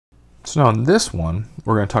So now in this one,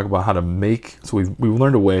 we're going to talk about how to make, so we've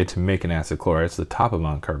learned a way to make an acid chloride. It's the top of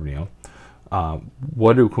monocarbonyl.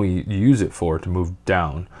 What can we use it for to move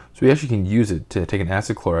down? So we actually can use it to take an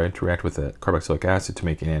acid chloride to react with a carboxylic acid to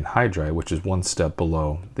make an anhydride, which is one step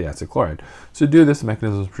below the acid chloride. So to do this, the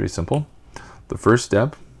mechanism is pretty simple. The first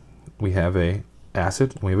step, we have a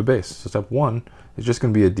acid and we have a base. So step one is just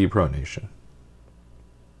going to be a deprotonation.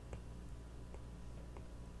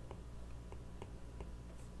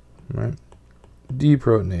 Right?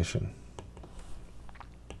 Deprotonation.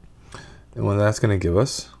 And what that's going to give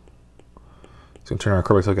us, it's going to turn our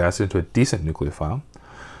carboxylic acid into a decent nucleophile.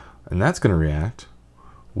 And that's going to react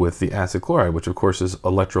with the acid chloride, which of course is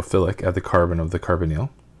electrophilic at the carbon of the carbonyl.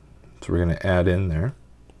 So we're going to add in there.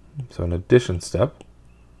 So an addition step.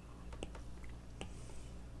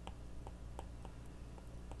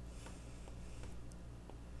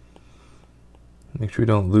 Make sure we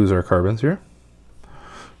don't lose our carbons here.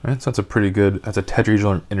 Right, so that's a pretty good, that's a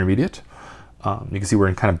tetrahedral intermediate. You can see we're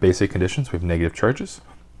in kind of basic conditions. We have negative charges.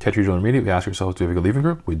 Tetrahedral intermediate, we ask ourselves, do we have a good leaving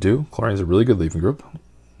group? We do. Chlorine is a really good leaving group.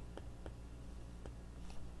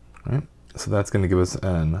 Right, so that's going to give us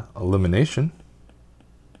an elimination.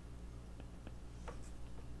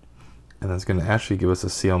 And that's going to actually give us a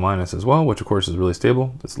Cl minus as well, which of course is really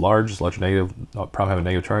stable. It's large, it's electronegative, probably have a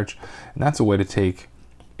negative charge. And that's a way to take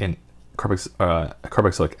a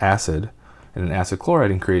carboxylic acid and an acid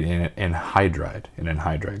chloride and create an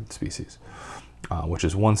anhydride species, which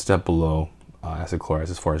is one step below acid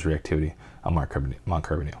chlorides as far as reactivity on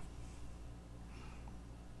monocarbonyl.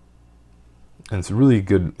 And it's really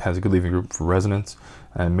good, has a good leaving group for resonance,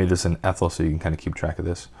 and made this an ethyl so you can kind of keep track of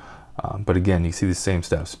this. But again, you see these same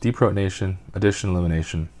steps: deprotonation, addition,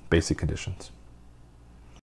 elimination, basic conditions.